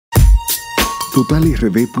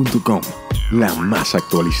totalrd.com, la más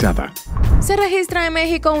actualizada. Se registra en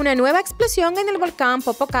México una nueva explosión en el volcán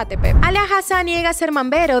Popocatépetl. Alias Jaza niega ser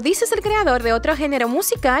Mambero, dice el creador de otro género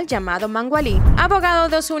musical llamado Mangüali. Abogado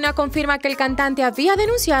de Ozuna confirma que el cantante había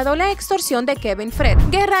denunciado la extorsión de Kevin Fred.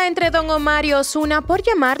 Guerra entre don Omar y Ozuna por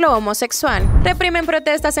llamarlo homosexual. Reprimen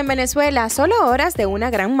protestas en Venezuela, solo horas de una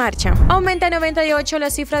gran marcha. Aumenta 98 la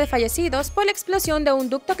cifra de fallecidos por la explosión de un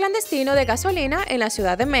ducto clandestino de gasolina en la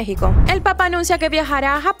Ciudad de México. El Papa anuncia que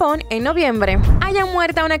viajará a Japón en noviembre. Hayan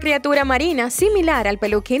muerta una criatura marina similar al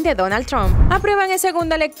peluquín de Donald Trump. Aprueban en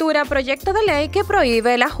segunda lectura proyecto de ley que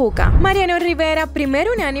prohíbe la juca. Mariano Rivera, primer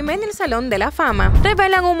unánime en el Salón de la Fama.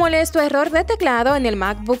 Revelan un molesto error de teclado en el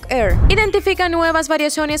MacBook Air. Identifican nuevas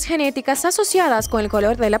variaciones genéticas asociadas con el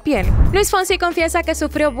color de la piel. Luis Fonsi confiesa que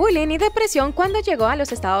sufrió bullying y depresión cuando llegó a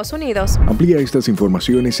los Estados Unidos. Amplía estas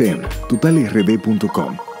informaciones en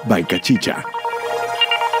totalrd.com. By Cachicha.